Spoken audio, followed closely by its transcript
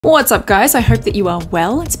What's up guys, I hope that you are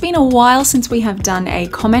well. It's been a while since we have done a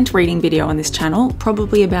comment reading video on this channel,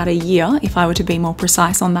 probably about a year if I were to be more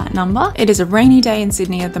precise on that number. It is a rainy day in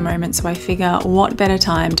Sydney at the moment, so I figure what better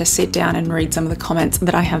time to sit down and read some of the comments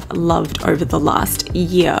that I have loved over the last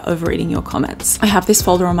year of reading your comments. I have this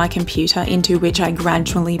folder on my computer into which I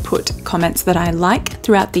gradually put comments that I like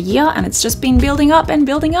throughout the year, and it's just been building up and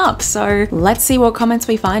building up. So let's see what comments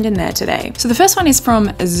we find in there today. So the first one is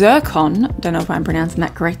from Zircon, don't know if I'm pronouncing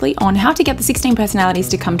that correctly, on how to get the 16 personalities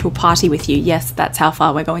to come to a party with you. Yes, that's how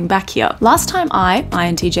far we're going back here. Last time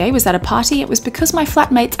INTJ, was at a party, it was because my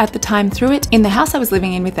flatmates at the time threw it in the house I was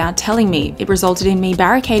living in without telling me. It resulted in me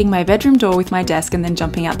barricading my bedroom door with my desk and then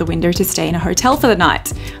jumping out the window to stay in a hotel for the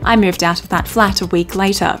night. I moved out of that flat a week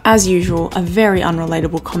later. As usual, a very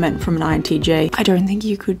unrelatable comment from an INTJ. I don't think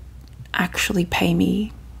you could actually pay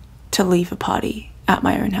me to leave a party at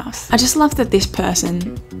my own house. I just love that this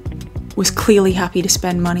person was clearly happy to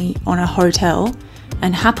spend money on a hotel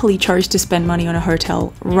and happily chose to spend money on a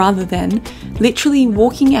hotel rather than literally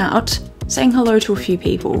walking out, saying hello to a few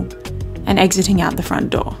people and exiting out the front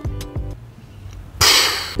door.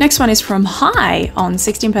 Next one is from Hi on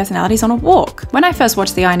 16 personalities on a walk. When I first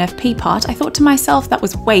watched the INFP part, I thought to myself that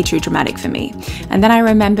was way too dramatic for me. And then I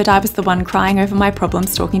remembered I was the one crying over my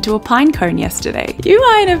problems talking to a pine cone yesterday. You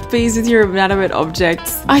INFPs with your inanimate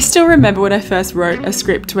objects. I still remember when I first wrote a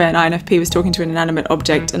script where an INFP was talking to an inanimate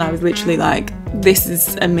object and I was literally like, this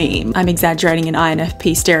is a meme. I'm exaggerating an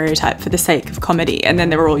INFP stereotype for the sake of comedy. And then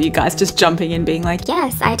there were all you guys just jumping in being like,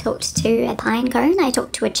 yes, I talked to a pine cone, I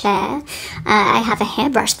talked to a chair, I have a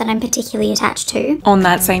hairbrush that I'm particularly attached to. On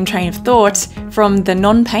that same train of thought, from the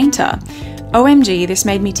non-painter. OMG, this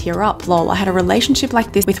made me tear up, lol. I had a relationship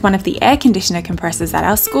like this with one of the air conditioner compressors at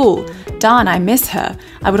our school. Darn, I miss her.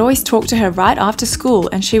 I would always talk to her right after school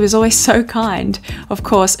and she was always so kind. Of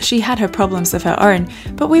course, she had her problems of her own,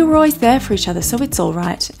 but we were always there for each other, so it's all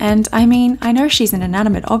right. And I mean, I know she's an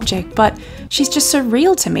inanimate object, but she's just so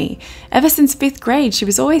real to me. Ever since 5th grade, she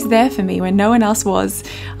was always there for me when no one else was.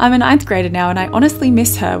 I'm a 9th grader now and I honestly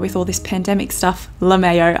miss her with all this pandemic stuff.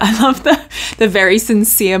 LaMayo. I love the very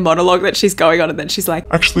sincere monologue that she's going on, and then she's like,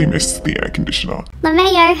 actually miss the air conditioner.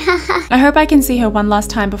 LaMayo, I hope I can see her one last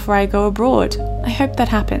time before I go abroad. I hope that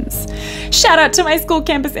happens. Shout out to my school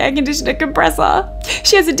campus air conditioner compressor.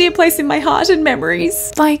 She has a dear place in my heart and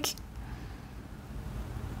memories. Like,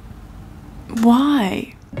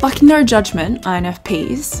 why? Like, no judgment,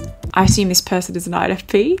 INFPs. I assume this person is an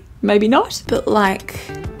INFP, maybe not, but like,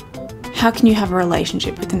 how can you have a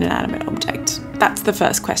relationship with an inanimate object? That's the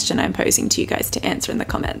first question I'm posing to you guys to answer in the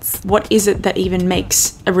comments. What is it that even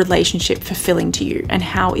makes a relationship fulfilling to you? And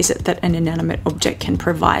how is it that an inanimate object can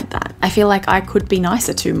provide that? I feel like I could be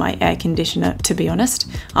nicer to my air conditioner, to be honest,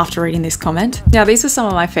 after reading this comment. Now, these were some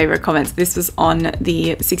of my favorite comments. This was on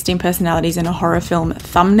the 16 personalities in a horror film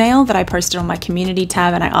thumbnail that I posted on my community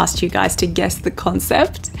tab, and I asked you guys to guess the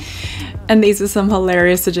concept. And these are some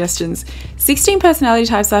hilarious suggestions. 16 personality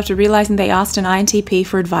types after realizing they asked an INTP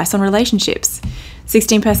for advice on relationships.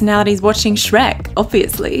 16 personalities watching Shrek,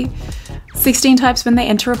 obviously. 16 types when they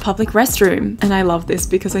enter a public restroom. And I love this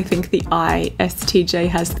because I think the ISTJ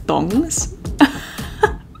has thongs.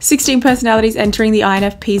 16 personalities entering the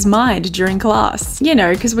INFP's mind during class. You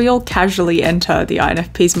know, because we all casually enter the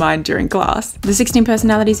INFP's mind during class. The 16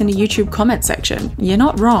 personalities in a YouTube comment section. You're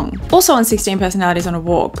not wrong. Also on 16 personalities on a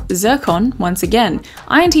walk, Zircon, once again.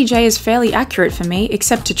 INTJ is fairly accurate for me,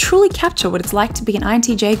 except to truly capture what it's like to be an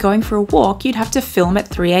INTJ going for a walk, you'd have to film at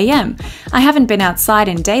 3 AM. I haven't been outside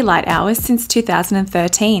in daylight hours since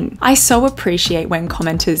 2013. I so appreciate when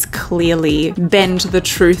commenters clearly bend the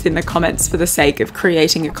truth in the comments for the sake of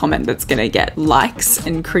creating a comment that's gonna get likes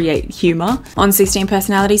and create humor. On 16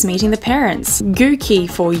 personalities meeting the parents, Gookie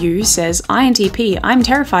for you says, INTP, I'm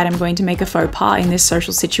terrified I'm going to make a faux pas in this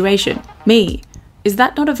social situation. Me, is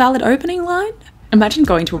that not a valid opening line? Imagine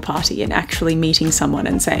going to a party and actually meeting someone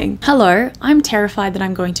and saying, hello, I'm terrified that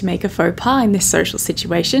I'm going to make a faux pas in this social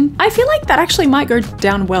situation. I feel like that actually might go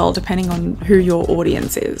down well depending on who your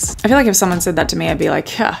audience is. I feel like if someone said that to me, I'd be like,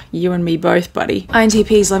 you and me both, buddy.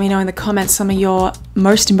 INTPs, let me know in the comments some of your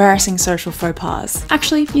most embarrassing social faux pas.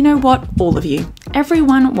 Actually, you know what? All of you.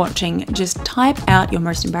 Everyone watching, just type out your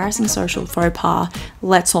most embarrassing social faux pas.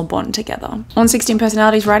 Let's all bond together. On 16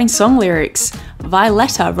 personalities writing song lyrics,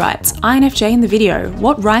 Violetta writes, INFJ in the video.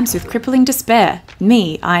 What rhymes with crippling despair?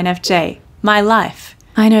 Me, INFJ. My life.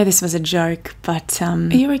 I know this was a joke, but are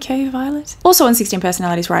you okay, Violet? Also on 16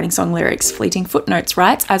 Personalities writing song lyrics, Fleeting Footnotes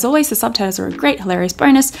writes, as always, the subtitles are a great, hilarious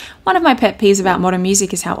bonus. One of my pet peeves about modern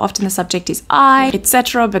music is how often the subject is I,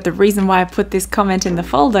 etc. But the reason why I put this comment in the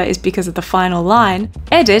folder is because of the final line.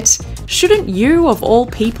 Edit, shouldn't you, of all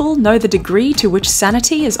people, know the degree to which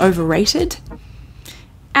sanity is overrated?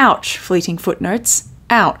 Ouch, Fleeting Footnotes.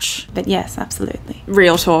 Ouch. But yes, absolutely.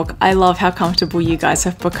 Real talk, I love how comfortable you guys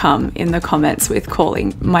have become in the comments with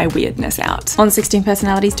calling my weirdness out. On 16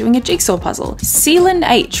 Personalities doing a jigsaw puzzle, Sealand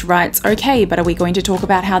H writes, okay, but are we going to talk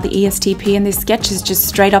about how the ESTP in this sketch is just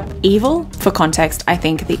straight up evil? For context, I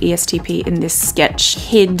think the ESTP in this sketch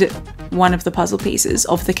hid one of the puzzle pieces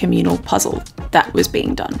of the communal puzzle that was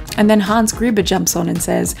being done. And then Hans Gruber jumps on and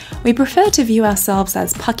says, we prefer to view ourselves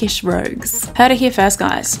as puckish rogues. Heard it here first,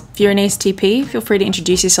 guys. If you're an ESTP, feel free to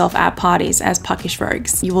introduce yourself at parties as puckish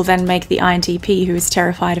rogues. You will then make the INTP who is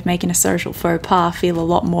terrified of making a social faux pas feel a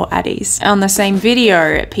lot more at ease. On the same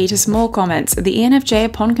video, Peter Small comments, the ENFJ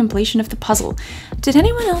upon completion of the puzzle. Did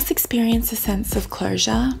anyone else experience a sense of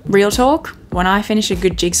closure? Real talk, when I finish a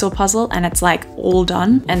good jigsaw puzzle and it's like all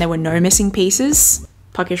done and there were no missing pieces,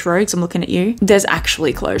 puckish rogues, I'm looking at you, there's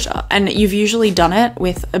actually closure. And you've usually done it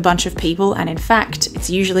with a bunch of people, and in fact, it's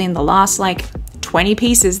usually in the last like 20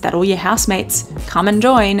 pieces that all your housemates come and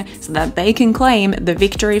join so that they can claim the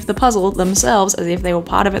victory of the puzzle themselves as if they were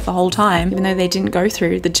part of it the whole time, even though they didn't go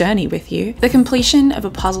through the journey with you. The completion of a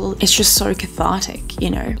puzzle is just so cathartic, you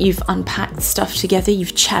know. You've unpacked stuff together,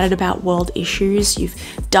 you've chatted about world issues, you've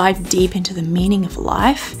dived deep into the meaning of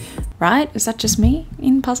life. Right? Is that just me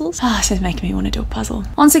in puzzles? This is making me want to do a puzzle.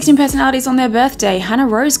 On 16 Personalities on their birthday, Hannah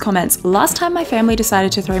Rose comments, last time my family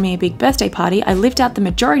decided to throw me a big birthday party, I lived out the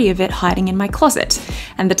majority of it hiding in my closet.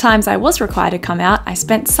 And the times I was required to come out, I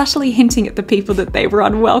spent subtly hinting at the people that they were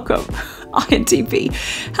unwelcome. INTP.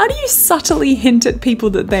 How do you subtly hint at people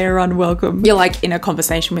that they are unwelcome? You're like in a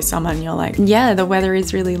conversation with someone, you're like, yeah, the weather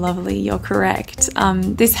is really lovely, you're correct.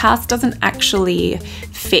 This house doesn't actually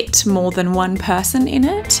fit more than one person in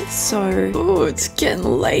it, so oh, it's getting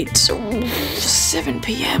late. 7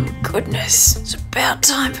 p.m. Goodness, it's about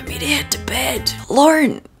time for me to head to bed.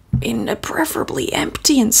 Alone in a preferably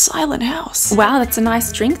empty and silent house. Wow, that's a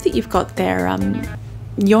nice drink that you've got there.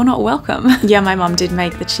 You're not welcome. Yeah, my mum did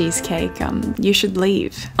make the cheesecake. You should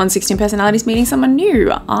leave. On 16 Personalities meeting someone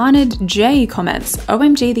new, Arnold J comments,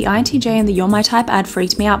 OMG, the INTJ and the You're My Type ad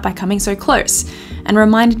freaked me out by coming so close and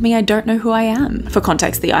reminded me I don't know who I am. For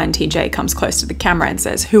context, the INTJ comes close to the camera and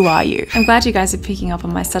says, who are you? I'm glad you guys are picking up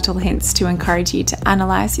on my subtle hints to encourage you to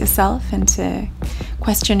analyze yourself and to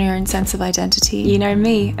question your own sense of identity. You know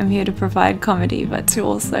me, I'm here to provide comedy, but to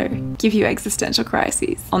also give you existential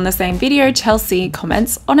crises. On the same video, Chelsea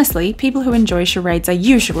comments, honestly, people who enjoy charades are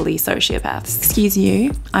usually sociopaths. Excuse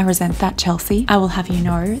you, I resent that, Chelsea. I will have you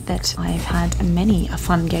know that I've had many a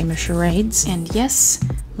fun game of charades, and yes,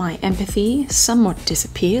 my empathy somewhat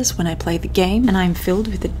disappears when I play the game, and I'm filled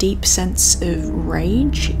with a deep sense of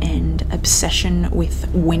rage and obsession with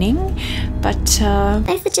winning, but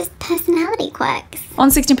Those are just personality quirks. On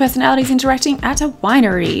 16 Personalities interacting at a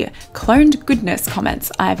winery, Cloned Goodness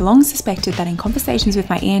comments, I've long suspected that in conversations with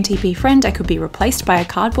my ENTP friend I could be replaced by a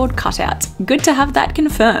cardboard cutout. Good to have that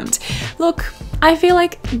confirmed. Look, I feel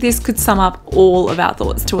like this could sum up all of our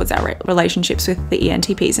thoughts towards our relationships with the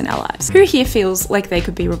ENTPs in our lives. Who here feels like they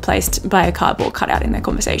could be replaced by a cardboard cutout in their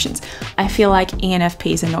conversations? I feel like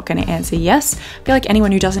ENFPs are not going to answer yes. I feel like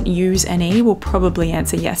anyone who doesn't use NE will probably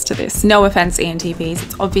answer yes to this. No offense, ENTPs,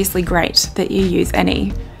 it's obviously great that you use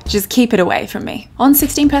NE. Just keep it away from me. On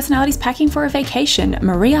 16 Personalities packing for a vacation,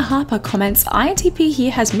 Maria Harper comments, INTP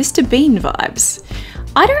here has Mr. Bean vibes.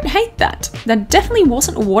 I don't hate that. That definitely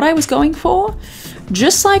wasn't what I was going for.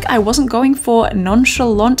 Just like I wasn't going for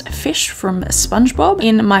nonchalant fish from SpongeBob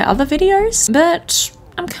in my other videos, but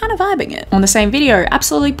I'm kind of vibing it. On the same video,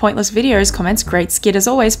 Absolutely Pointless Videos comments, great skit as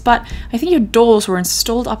always, but I think your doors were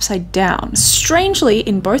installed upside down. Strangely,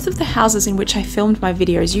 in both of the houses in which I filmed my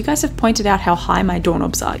videos, you guys have pointed out how high my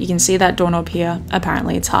doorknobs are. You can see that doorknob here.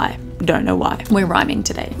 Apparently it's high. Don't know why. We're rhyming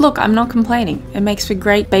today. Look, I'm not complaining. It makes for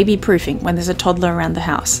great baby proofing when there's a toddler around the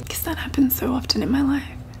house. Because that happens so often in my life.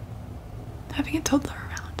 Having a toddler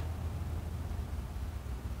around.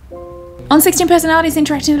 On 16 Personalities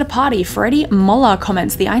interacting at a party, Freddie Moller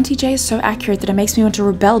comments, the INTJ is so accurate that it makes me want to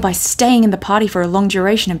rebel by staying in the party for a long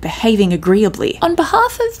duration and behaving agreeably. On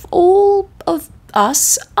behalf of all of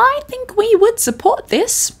us, I think we would support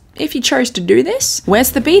this. If you chose to do this.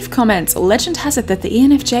 Where's the beef comments? Legend has it that the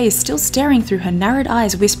ENFJ is still staring through her narrowed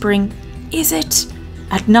eyes whispering, is it?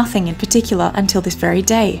 At nothing in particular until this very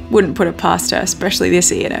day. Wouldn't put it past her, especially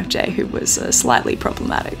this ENFJ who was slightly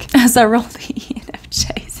problematic. As I roll the ENFJ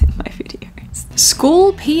Jay's in my videos.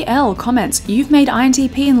 School PL comments, you've made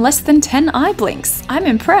INTP in less than 10 eye blinks. I'm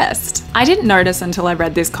impressed. I didn't notice until I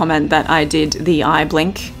read this comment that I did the eye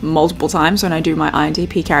blink multiple times when I do my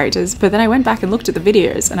INTP characters, but then I went back and looked at the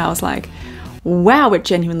videos and I was like, wow, it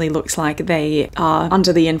genuinely looks like they are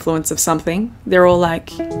under the influence of something. They're all like,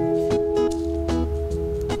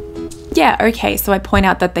 yeah, okay, so I point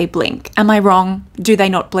out that they blink. Am I wrong? Do they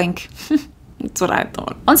not blink? That's what I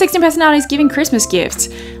thought. On 16 Personalities giving Christmas gifts.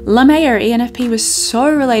 LaMayo ENFP was so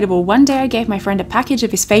relatable. One day I gave my friend a package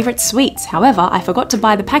of his favourite sweets. However, I forgot to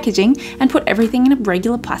buy the packaging and put everything in a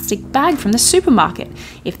regular plastic bag from the supermarket.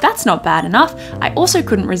 If that's not bad enough, I also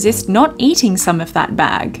couldn't resist not eating some of that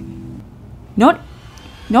bag. Not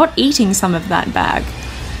eating some of that bag.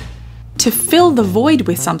 To fill the void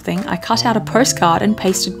with something, I cut out a postcard and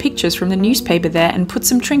pasted pictures from the newspaper there and put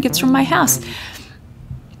some trinkets from my house.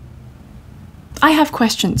 I have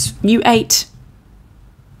questions. You ate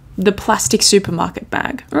the plastic supermarket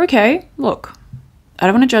bag. Okay, look, I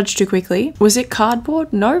don't want to judge too quickly. Was it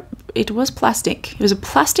cardboard? No, it was plastic. It was a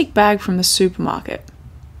plastic bag from the supermarket.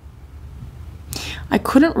 I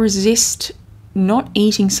couldn't resist not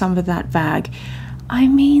eating some of that bag. I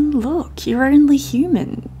mean, look, you're only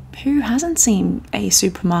human. Who hasn't seen a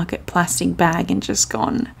supermarket plastic bag and just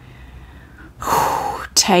gone,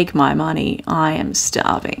 take my money, I am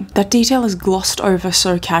starving. That detail is glossed over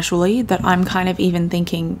so casually that I'm kind of even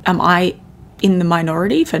thinking, am I in the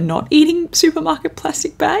minority for not eating supermarket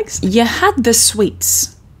plastic bags? You had the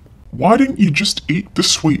sweets. Why didn't you just eat the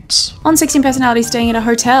sweets? On 16 Personalities staying at a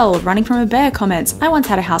hotel, running from a bear comments, I once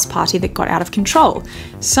had a house party that got out of control.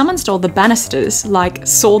 Someone stole the banisters, like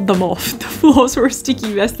sawed them off. The floors were a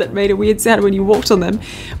sticky mess that made a weird sound when you walked on them.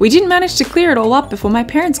 We didn't manage to clear it all up before my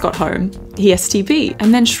parents got home. ESTP.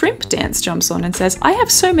 And then Shrimp Dance jumps on and says, I have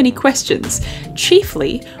so many questions.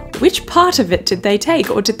 Chiefly, which part of it did they take,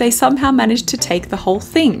 or did they somehow manage to take the whole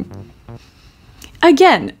thing?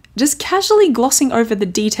 Again, just casually glossing over the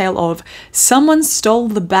detail of someone stole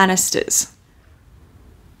the banisters.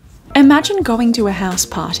 Imagine going to a house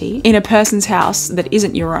party in a person's house that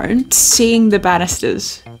isn't your own, seeing the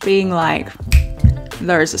banisters, being like,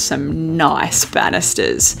 those are some nice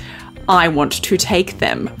banisters. I want to take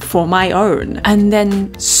them for my own. And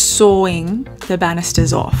then sawing the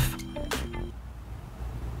banisters off.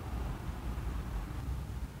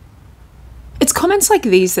 It's comments like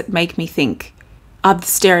these that make me think, are the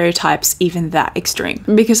stereotypes even that extreme?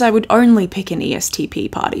 Because I would only pick an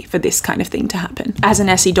ESTP party for this kind of thing to happen. As an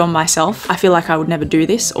SE Dom myself, I feel like I would never do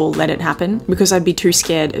this or let it happen because I'd be too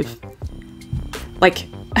scared of, like,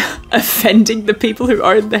 offending the people who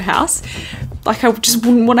own the house. Like, I just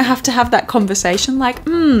wouldn't want to have that conversation like,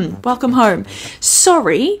 welcome home.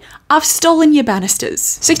 Sorry, I've stolen your banisters.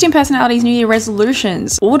 16 Personalities New Year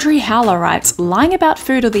resolutions. Audrey Howler writes, lying about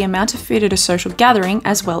food or the amount of food at a social gathering,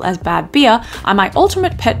 as well as bad beer, are my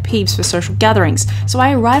ultimate pet peeves for social gatherings. So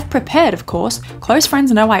I arrive prepared, of course. Close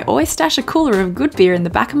friends know I always stash a cooler of good beer in the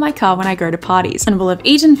back of my car when I go to parties, and will have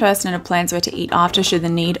eaten first and have plans where to eat after should the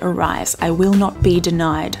need arise. I will not be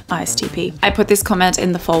denied. ISTP. I put this comment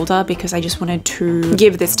in the folder because I just wanted to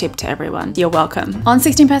give this tip to everyone. You're welcome. On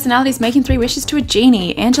 16 Personalities making 3 wishes to a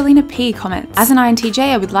genie, Angelina P comments, as an INTJ,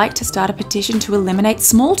 I would like to start a petition to eliminate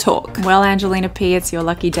small talk. Well, Angelina P, it's your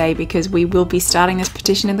lucky day because we will be starting this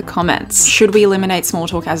petition in the comments. Should we eliminate small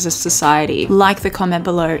talk as a society? Like the comment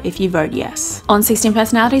below if you vote yes. On 16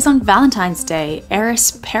 Personalities on Valentine's Day,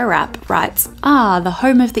 Eris Perap writes, the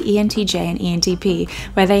home of the ENTJ and ENTP,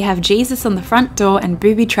 where they have Jesus on the front door and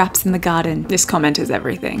booby traps in the garden. This comment is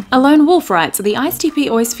everything. A Lone Wolf writes, the ISTP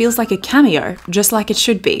always feels like a cameo, just like it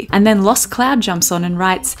should be. And then Lost Cloud jumps on and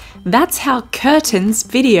writes, that's how Curtains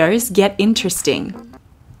videos get interesting.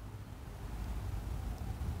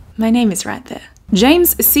 My name is right there.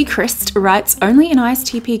 James Seacrest writes, only an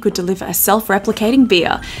ISTP could deliver a self-replicating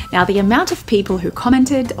beer. Now, the amount of people who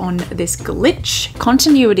commented on this glitch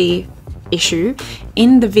continuity issue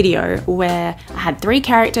in the video where I had 3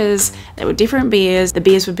 characters, there were different beers, the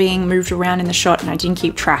beers were being moved around in the shot and I didn't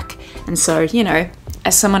keep track. And so, you know,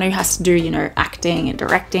 as someone who has to do, you know, acting and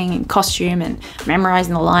directing and costume and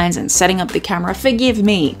memorizing the lines and setting up the camera, forgive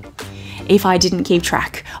me if I didn't keep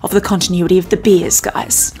track of the continuity of the beers,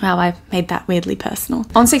 guys. Wow, I made that weirdly personal.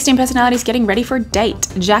 On 16 Personalities getting ready for a date,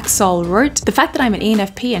 Jack Sol wrote, the fact that I'm an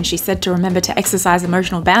ENFP and she said to remember to exercise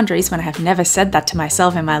emotional boundaries when I have never said that to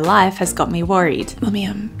myself in my life has got me worried. Let me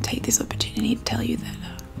take this opportunity to tell you that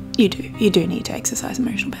you do need to exercise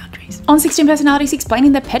emotional boundaries. On 16 Personalities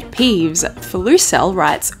explaining their pet peeves, Felucel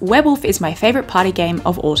writes, Werewolf is my favourite party game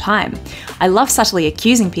of all time. I love subtly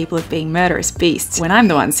accusing people of being murderous beasts when I'm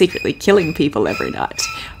the one secretly killing people every night.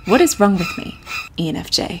 What is wrong with me?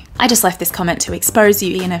 ENFJ. I just left this comment to expose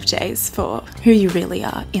you ENFJs for who you really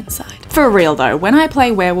are inside. For real though, when I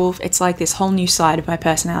play werewolf, it's like this whole new side of my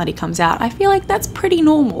personality comes out. I feel like that's pretty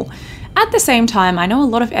normal. At the same time, I know a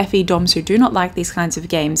lot of FE doms who do not like these kinds of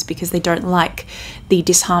games because they don't like the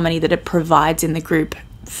disharmony that it provides in the group.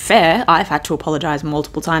 Fair, I've had to apologise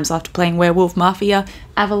multiple times after playing Werewolf Mafia,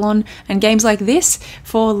 Avalon, and games like this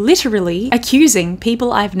for literally accusing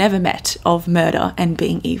people I've never met of murder and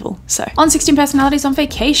being evil. So, on 16 Personalities on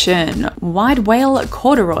Vacation, Wide Whale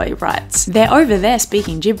Corduroy writes, "They're over there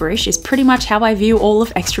speaking gibberish is pretty much how I view all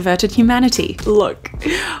of extroverted humanity. Look,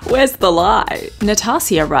 where's the lie?"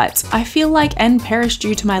 Natasha writes, "I feel like N perish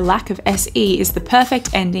due to my lack of SE is the perfect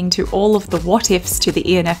ending to all of the what ifs to the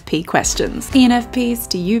ENFP questions. ENFPs,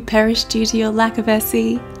 do you perish due to your lack of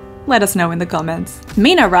SE? Let us know in the comments."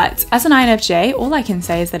 Mina writes, "As an INFJ, all I can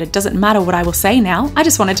say is that it doesn't matter what I will say now. I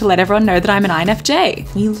just wanted to let everyone know that I'm an INFJ.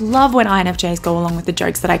 We love when INFJs go along with the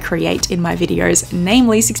jokes that I create in my videos,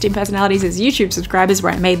 namely 16 Personalities as YouTube subscribers,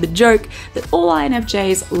 where I made the joke that all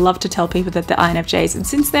INFJs love to tell people that they're INFJs, and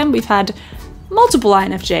since then we've had multiple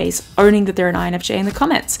INFJs owning that they're an INFJ in the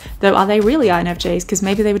comments. Though are they really INFJs? Because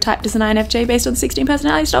maybe they were typed as an INFJ based on the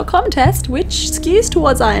 16personalities.com test, which skews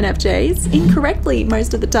towards INFJs incorrectly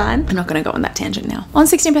most of the time. I'm not going to go on that tangent now. On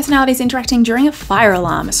 16 Personalities interacting during a fire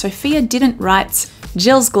alarm, Sophia didn't write,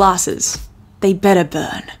 "Jill's glasses, they better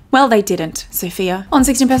burn." Well, they didn't, Sophia. On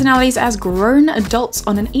 16 Personalities as grown adults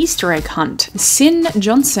on an Easter egg hunt, Sin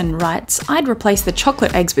Johnson writes, "I'd replace the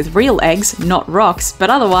chocolate eggs with real eggs, not rocks, but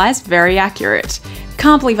otherwise very accurate."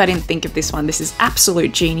 Can't believe I didn't think of this one. This is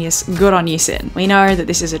absolute genius. Good on you, Sin. We know that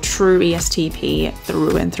this is a true ESTP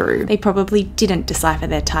through and through. They probably didn't decipher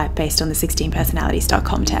their type based on the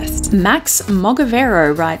 16personalities.com test. Max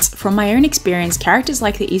Mogavero writes, "From my own experience, characters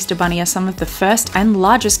like the Easter Bunny are some of the first and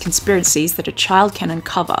largest conspiracies that a child can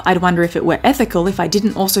uncover. I'd wonder if it were ethical if I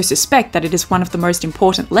didn't also suspect that it is one of the most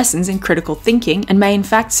important lessons in critical thinking and may in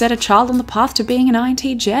fact set a child on the path to being an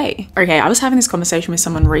INTJ." Okay, I was having this conversation with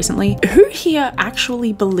someone recently. Who here actually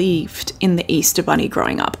believed in the Easter Bunny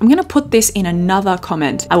growing up? I'm gonna put this in another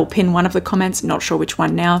comment. I will pin one of the comments, not sure which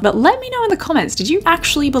one now, but let me know in the comments, did you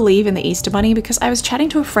actually believe in the Easter Bunny? Because I was chatting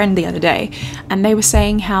to a friend the other day and they were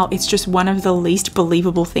saying how it's just one of the least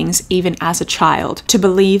believable things even as a child to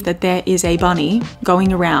believe that there is a bunny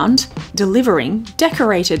going around delivering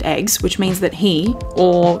decorated eggs, which means that he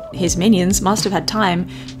or his minions must have had time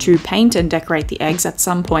to paint and decorate the eggs at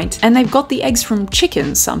some point, and they've got the eggs from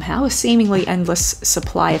chickens somehow, a seemingly endless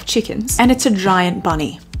supply of chickens, and it's a giant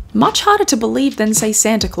bunny. Much harder to believe than, say,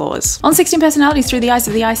 Santa Claus. On 16 Personalities through the eyes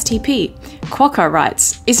of the ISTP, Quokka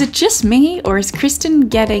writes, "Is it just me or is Kristen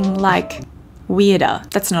getting, like, weirder?"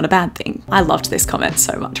 That's not a bad thing. I loved this comment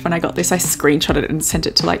so much. When I got this, I screenshotted it and sent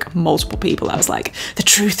it to like multiple people. I was like, the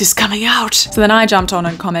truth is coming out. So then I jumped on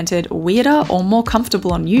and commented, "Weirder or more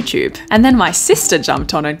comfortable on YouTube?" And then my sister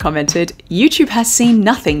jumped on and commented, "YouTube has seen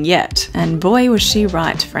nothing yet." And boy was she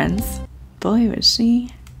right, friends. Boy was she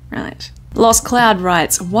right. Lost Cloud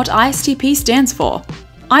writes, "What ISTP stands for?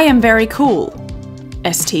 I am very cool.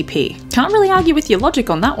 STP." Can't really argue with your logic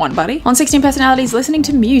on that one, buddy. On 16 Personalities listening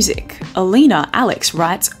to music, Alina Alex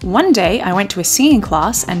writes, "One day I went to a singing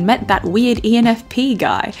class and met that weird ENFP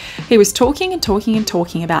guy. He was talking and talking and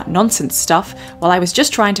talking about nonsense stuff while I was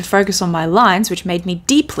just trying to focus on my lines, which made me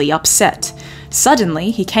deeply upset. Suddenly,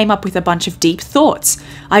 he came up with a bunch of deep thoughts.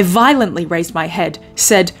 I violently raised my head,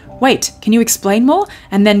 said, 'Wait, can you explain more?'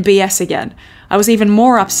 and then BS again. I was even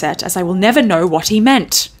more upset as I will never know what he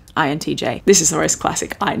meant." INTJ. This is the most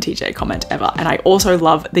classic INTJ comment ever. And I also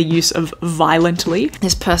love the use of violently.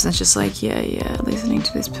 This person's just like, yeah, listening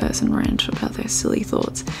to this person rant about their silly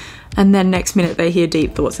thoughts. And then next minute they hear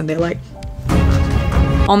deep thoughts and they're like,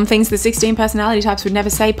 on things the 16 personality types would never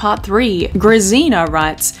say, part 3. Grazina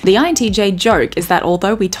writes, "The INTJ joke is that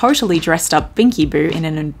although we totally dressed up Binky Boo in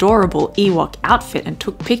an adorable Ewok outfit and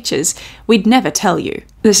took pictures, we'd never tell you."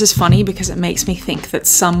 This is funny because it makes me think that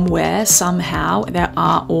somewhere, somehow, there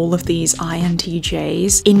are all of these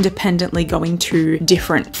INTJs independently going to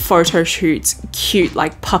different photo shoots, cute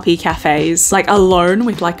like puppy cafes, like alone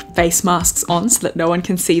with like face masks on so that no one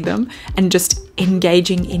can see them, and just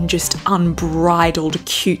engaging in just unbridled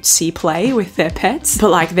cutesy play with their pets.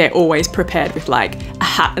 But like they're always prepared with like a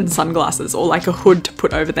hat and sunglasses or like a hood to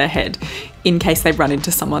put over their head. in case they run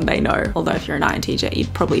into someone they know. Although if you're an INTJ,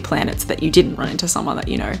 you'd probably plan it so that you didn't run into someone that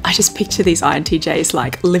you know. I just picture these INTJs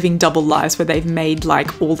like living double lives where they've made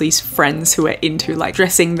like all these friends who are into like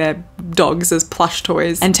dressing their dogs as plush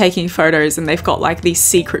toys and taking photos, and they've got like these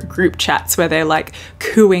secret group chats where they're like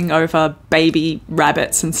cooing over baby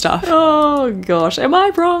rabbits and stuff. Oh gosh, am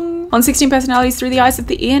I wrong? On 16 personalities through the eyes of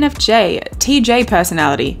the ENFJ, TJ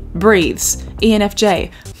personality, breathes.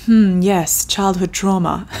 ENFJ, yes, childhood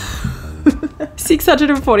trauma.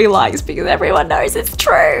 640 likes because everyone knows it's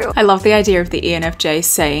true. I love the idea of the ENFJ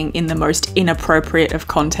saying in the most inappropriate of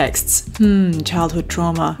contexts, childhood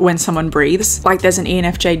trauma, when someone breathes. Like there's an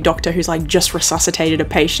ENFJ doctor who's like just resuscitated a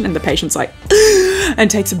patient and the patient's like,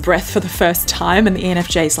 and takes a breath for the first time, and the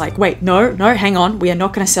ENFJ's like, wait, no, hang on, we are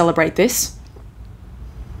not going to celebrate this.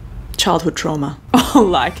 Childhood trauma. Oh,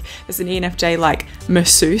 like there's an ENFJ like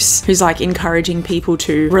masseuse who's like encouraging people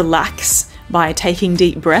to relax by taking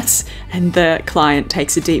deep breaths, and the client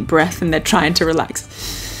takes a deep breath and they're trying to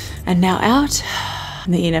relax. And now out.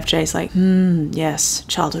 And the ENFJ's like, yes,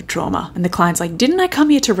 childhood trauma. And the client's like, didn't I come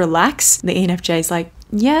here to relax? And the ENFJ's like,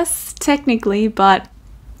 yes, technically, but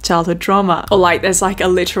childhood trauma. Or like there's like a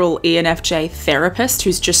literal ENFJ therapist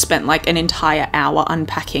who's just spent like an entire hour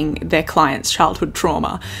unpacking their client's childhood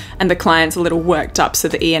trauma, and the client's a little worked up, so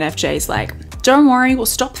the ENFJ's like, don't worry, we'll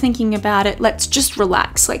stop thinking about it. Let's just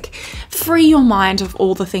relax. Like, free your mind of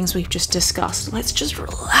all the things we've just discussed. Let's just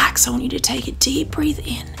relax. I want you to take a deep breath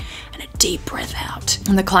in and a deep breath out.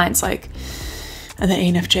 And the client's like, and the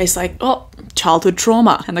ENFJ's like, oh, childhood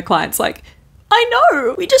trauma. And the client's like, I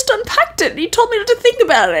know, we just unpacked it and you told me not to think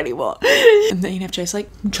about it anymore. And the ENFJ's like,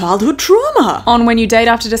 childhood trauma. On When You Date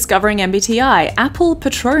After Discovering MBTI, Apple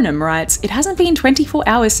Patronum writes, it hasn't been 24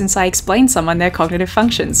 hours since I explained someone their cognitive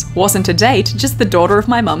functions. Wasn't a date, just the daughter of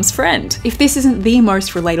my mum's friend. If this isn't the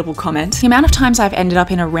most relatable comment, the amount of times I've ended up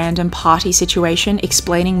in a random party situation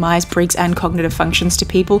explaining Myers-Briggs and cognitive functions to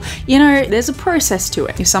people, you know, there's a process to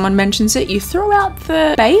it. If someone mentions it, you throw out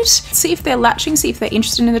the bait, see if they're latching, see if they're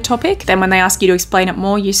interested in the topic. Then when they ask you to explain it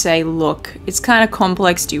more, you say, look, it's kind of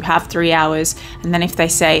complex, do you have 3 hours? And then if they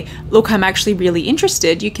say, look, I'm actually really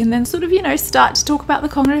interested, you can then sort of, you know, start to talk about the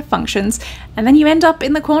cognitive functions, and then you end up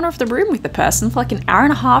in the corner of the room with the person for like an hour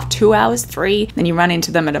and a half, 2 hours, 3, then you run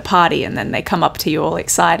into them at a party and then they come up to you all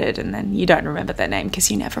excited and then you don't remember their name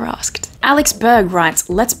because you never asked. Alex Berg writes,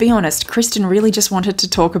 let's be honest, Kristen really just wanted to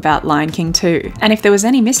talk about Lion King 2. And if there was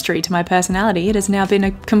any mystery to my personality, it has now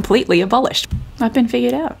been completely abolished. I've been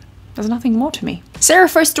figured out. There's nothing more to me. Sarah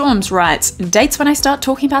Fo Storms writes, dates when I start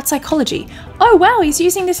talking about psychology. Oh wow, he's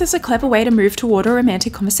using this as a clever way to move toward a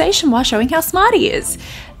romantic conversation while showing how smart he is.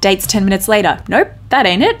 Dates 10 minutes later. Nope, that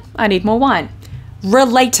ain't it. I need more wine.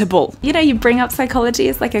 Relatable. You know, you bring up psychology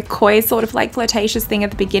as like a coy sort of like flirtatious thing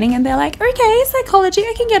at the beginning and they're like, okay, psychology,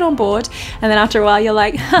 I can get on board. And then after a while you're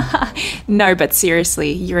like, haha, no, but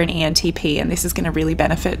seriously, you're an ENTP and this is going to really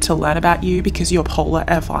benefit to learn about you. Because your polar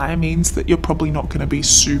FI means that you're probably not going to be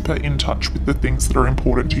super in touch with the things that are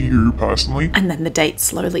important to you personally. And then the date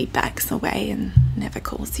slowly backs away and never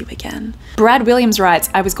calls you again. Brad Williams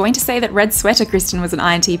writes, I was going to say that Red Sweater Kristen was an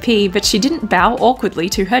INTP, but she didn't bow awkwardly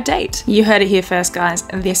to her date. You heard it here first, guys.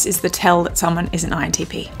 This is the tell that someone is an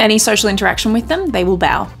INTP. Any social interaction with them, they will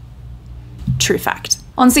bow. True fact.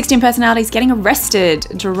 On 16 personalities getting arrested,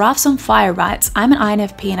 Giraffes on Fire writes, I'm an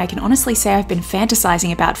INFP and I can honestly say I've been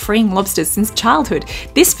fantasizing about freeing lobsters since childhood.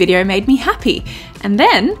 This video made me happy. And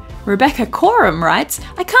then Rebecca Coram writes,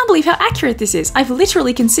 I can't believe how accurate this is. I've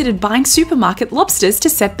literally considered buying supermarket lobsters to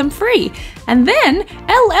set them free. And then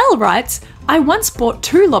LL writes, I once bought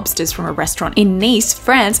 2 lobsters from a restaurant in Nice,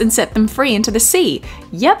 France, and set them free into the sea.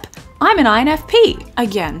 Yep, I'm an INFP.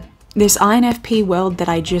 Again, this INFP world that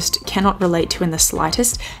I just cannot relate to in the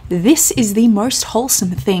slightest, this is the most wholesome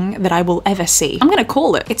thing that I will ever see. I'm gonna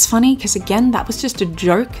call it. It's funny because again, that was just a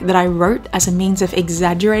joke that I wrote as a means of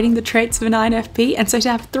exaggerating the traits of an INFP, and so to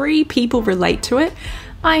have 3 people relate to it,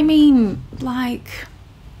 I mean, like,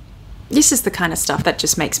 this is the kind of stuff that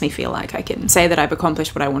just makes me feel like I can say that I've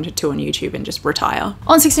accomplished what I wanted to on YouTube and just retire.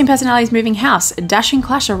 On 16 personalities moving house, Dashing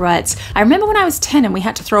Clasher writes, I remember when I was 10 and we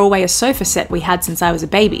had to throw away a sofa set we had since I was a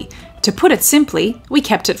baby. To put it simply, we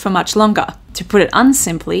kept it for much longer. To put it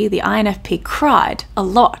unsimply, the INFP cried a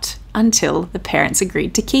lot until the parents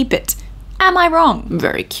agreed to keep it. Am I wrong?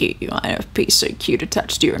 Very cute, you INFP, so cute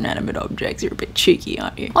attached to your inanimate objects. You're a bit cheeky,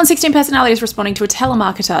 aren't you? On 16 personalities responding to a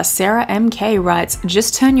telemarketer, Sarah MK writes,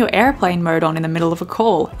 just turn your airplane mode on in the middle of a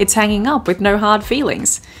call. It's hanging up with no hard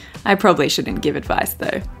feelings. I probably shouldn't give advice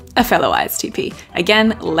though. a fellow ISTP.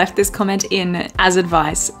 Again, left this comment in as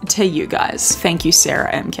advice to you guys. Thank you,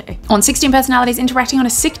 Sarah MK. On 16 Personalities Interacting on a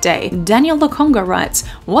Sick Day, Daniel Lokonga writes,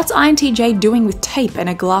 what's INTJ doing with tape and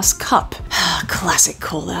a glass cup? Classic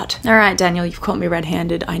call out. All right, Daniel, you've caught me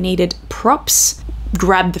red-handed. I needed props.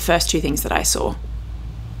 Grabbed the first two things that I saw.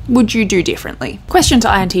 Would you do differently? Question to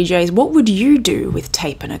INTJs, what would you do with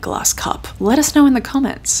tape and a glass cup? Let us know in the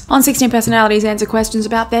comments. On 16 Personalities Answer questions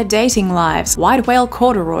about their dating lives, Wide Whale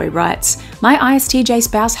Corduroy writes, my ISTJ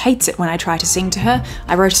spouse hates it when I try to sing to her.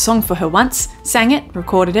 I wrote a song for her once, sang it,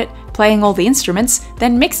 recorded it, playing all the instruments,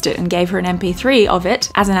 then mixed it and gave her an MP3 of it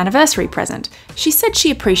as an anniversary present. She said she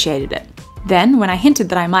appreciated it. Then, when I hinted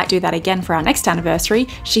that I might do that again for our next anniversary,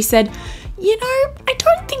 she said, you know, I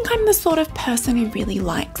don't think I'm the sort of person who really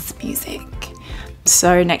likes music.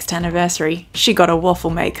 So next anniversary, she got a waffle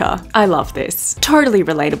maker. I love this. Totally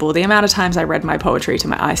relatable. The amount of times I read my poetry to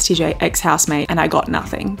my ISTJ ex-housemate and I got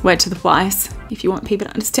nothing. Word to the wise, if you want people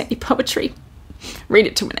to understand your poetry, read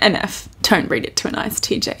it to an NF. Don't read it to an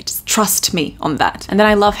ISTJ. Just trust me on that. And then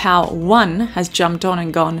I love how one has jumped on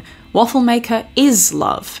and gone, waffle maker is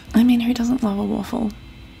love. I mean, who doesn't love a waffle?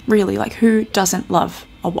 Really, like who doesn't love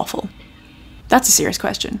a waffle? That's a serious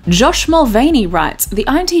question. Josh Mulvaney writes, the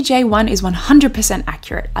INTJ one is 100%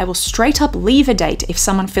 accurate. I will straight up leave a date if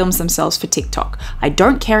someone films themselves for TikTok. I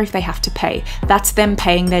don't care if they have to pay. That's them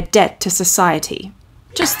paying their debt to society.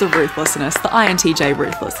 Just the ruthlessness, the INTJ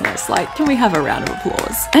ruthlessness. Like, can we have a round of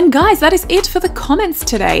applause? And guys, that is it for the comments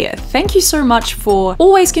today. Thank you so much for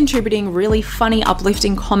always contributing really funny,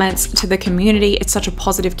 uplifting comments to the community. It's such a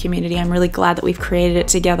positive community. I'm really glad that we've created it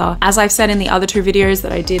together. As I've said in the other two videos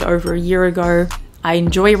that I did over a year ago, I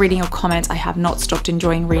enjoy reading your comments. I have not stopped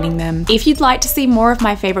enjoying reading them. If you'd like to see more of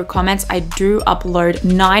my favorite comments, I do upload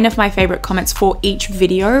 9 of my favorite comments for each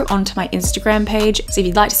video onto my Instagram page. So if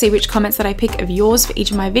you'd like to see which comments that I pick of yours for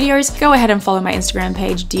each of my videos, go ahead and follow my Instagram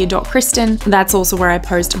page, dear.kristen. That's also where I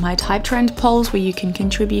post my type trend polls where you can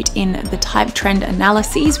contribute in the type trend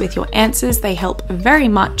analyses with your answers. They help very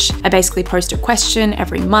much. I basically post a question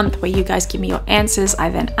every month where you guys give me your answers. I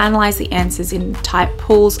then analyze the answers in type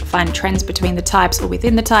pools, find trends between the types or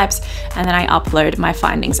within the types, and then I upload my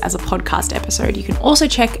findings as a podcast episode. You can also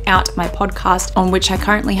check out my podcast on which I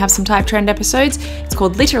currently have some type trend episodes. It's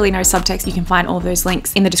called Literally No Subtext. You can find all those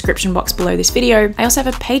links in the description box below this video. I also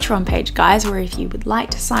have a Patreon page, guys, where if you would like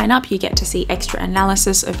to sign up, you get to see extra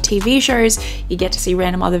analysis of TV shows. You get to see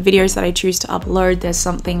random other videos that I choose to upload. There's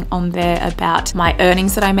something on there about my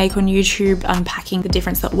earnings that I make on YouTube, unpacking the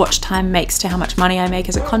difference that watch time makes to how much money I make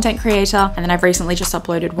as a content creator. And then I've recently just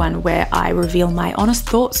uploaded one where I reveal my honest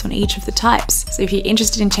thoughts on each of the types. So if you're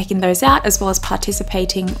interested in checking those out, as well as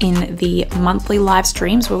participating in the monthly live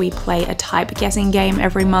streams where we play a type guessing game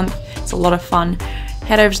every month, it's a lot of fun.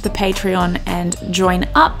 Head over to the Patreon and join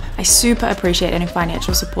up. I super appreciate any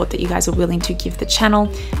financial support that you guys are willing to give the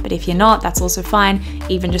channel, but if you're not, that's also fine.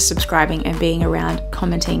 Even just subscribing and being around,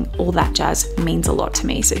 commenting, all that jazz means a lot to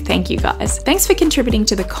me, so thank you guys. Thanks for contributing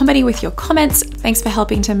to the comedy with your comments. Thanks for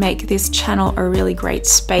helping to make this channel a really great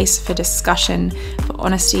space for discussion, for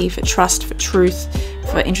honesty, for trust, for truth,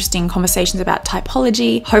 for interesting conversations about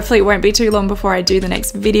typology. Hopefully it won't be too long before I do the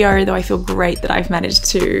next video, though I feel great that I've managed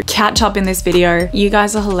to catch up in this video. You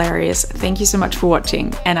guys are hilarious. Thank you so much for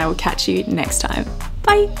watching, and I will catch you next time.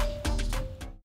 Bye!